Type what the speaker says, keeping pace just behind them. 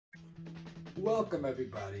Welcome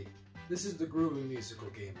everybody. This is the Groovy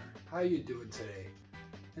Musical Gamer. How you doing today?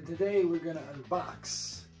 And today we're gonna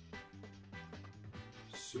unbox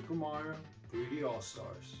Super Mario 3D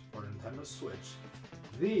All-Stars for Nintendo Switch,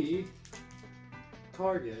 the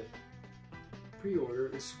Target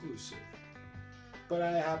pre-order exclusive. But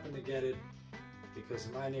I happen to get it because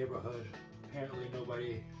in my neighborhood, apparently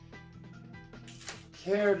nobody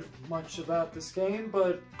cared much about this game,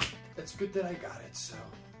 but it's good that I got it, so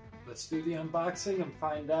let's do the unboxing and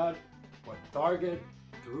find out what Target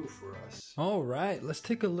drew for us. Alright, let's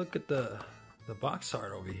take a look at the box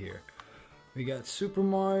art over here. We got Super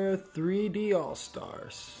Mario 3D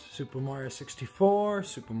All-Stars, Super Mario 64,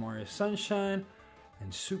 Super Mario Sunshine,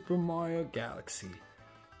 and Super Mario Galaxy.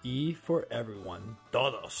 E for everyone,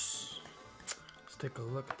 todos. Let's take a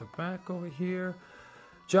look at the back over here.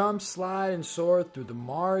 Jump, slide, and soar through the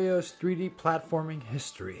Mario's 3D platforming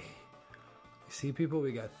history. You see, people,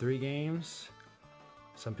 we got 3 games.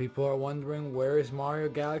 Some people are wondering, where is Mario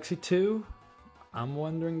Galaxy 2? I'm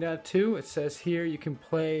wondering that too. It says here you can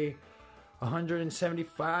play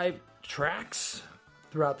 175 tracks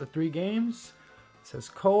throughout the 3 games. It says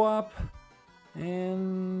co-op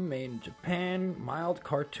and made in Japan, mild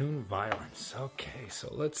cartoon violence. Okay,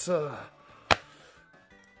 so let's oh,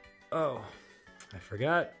 I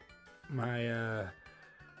forgot my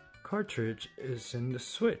cartridge is in the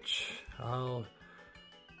Switch. I'll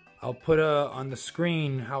put on the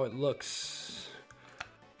screen how it looks.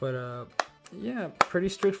 But yeah, pretty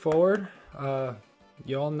straightforward.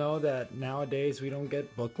 You all know that nowadays we don't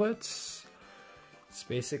get booklets. It's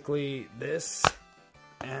basically this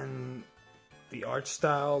and the art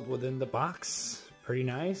style within the box. Pretty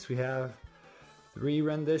nice. We have 3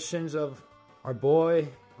 renditions of our boy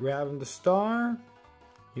grabbing the star.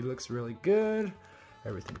 He looks really good.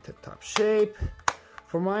 Everything tip-top shape.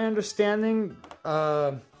 From my understanding,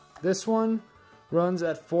 this one runs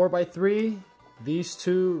at 4:3. These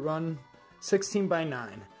 2 run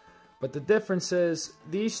 16:9. But the difference is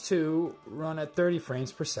these 2 run at 30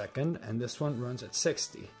 frames per second and this one runs at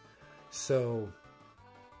 60. So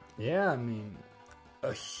yeah, I mean,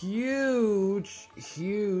 a huge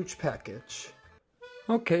package.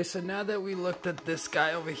 Okay, so now that we looked at this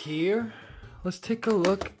guy over here, let's take a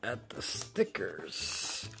look at the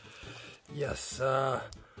stickers. Yes,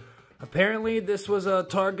 apparently this was a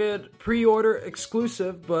Target pre-order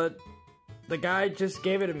exclusive, but the guy just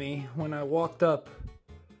gave it to me when I walked up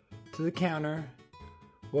to the counter.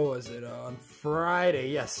 What was it, on Friday?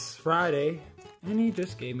 Yes, Friday. And he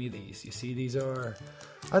just gave me these. You see, these are,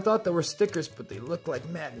 I thought they were stickers, but they look like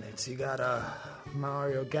magnets. You got a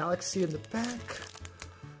Mario Galaxy in the back,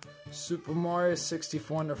 Super Mario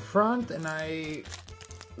 64 in the front, and I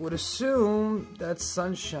would assume that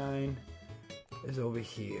Sunshine is over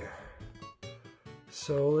here.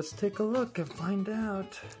 So let's take a look and find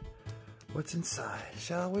out what's inside,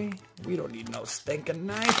 shall we? We don't need no stinking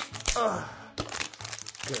knife. Ugh.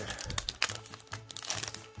 Good.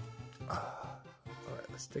 Alright,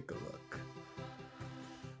 let's take a look.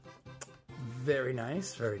 Very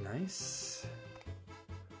nice, very nice.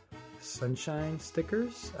 Sunshine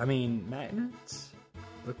stickers. I mean, magnets.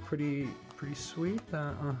 Look pretty sweet.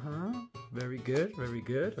 Very good, very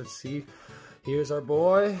good. Let's see. Here's our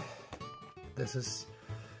boy. This is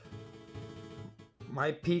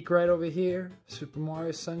my peak right over here. Super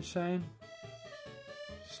Mario Sunshine.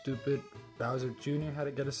 Stupid Bowser Jr. had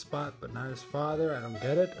to get a spot, but not his father. I don't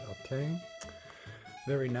get it. Okay.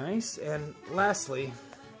 Very nice. And lastly,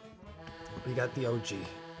 we got the OG.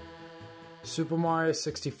 Super Mario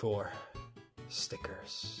 64.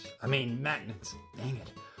 Stickers. I mean, magnets. Dang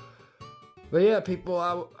it. But yeah, people,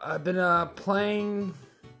 I've been playing,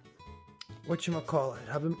 whatchamacallit,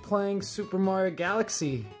 I've been playing Super Mario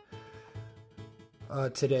Galaxy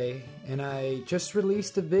today, and I just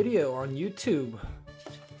released a video on YouTube.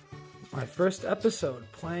 My first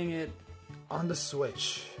episode, playing it on the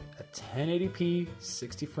Switch at 1080p,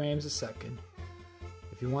 60 frames a second.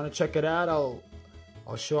 If you want to check it out, I'll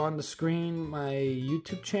show on the screen my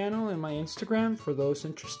YouTube channel and my Instagram for those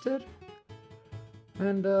interested.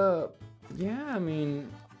 And yeah, I mean,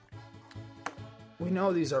 we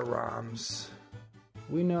know these are ROMs.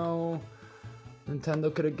 We know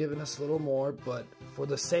Nintendo could have given us a little more, but for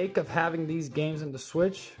the sake of having these games on the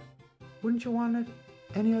Switch, wouldn't you want it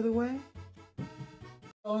any other way?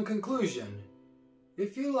 So in conclusion,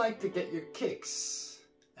 if you like to get your kicks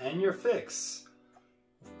and your fix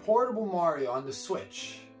of portable Mario on the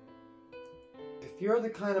Switch, if you're the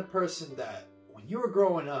kind of person that when you were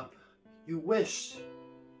growing up, you wished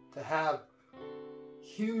to have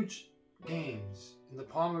huge games in the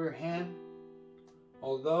palm of your hand,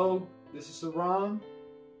 although this is a ROM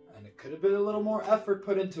and it could have been a little more effort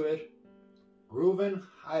put into it. Reuven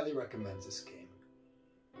highly recommends this game.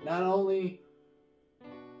 Not only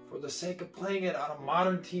for the sake of playing it on a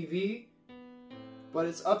modern TV, but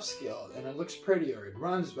it's upscaled and it looks prettier, it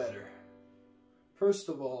runs better. First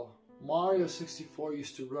of all, Mario 64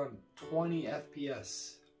 used to run 20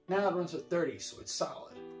 FPS. Now it runs at 30, so it's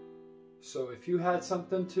solid. So if you had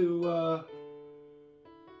something to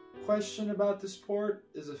question about this port,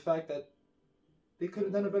 is the fact that they could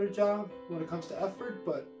have done a better job when it comes to effort,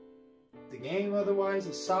 but the game otherwise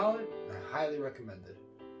is solid and I highly recommend it.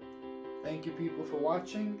 Thank you people for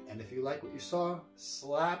watching, and if you like what you saw,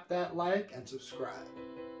 slap that like and subscribe.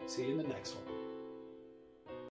 See you in the next one.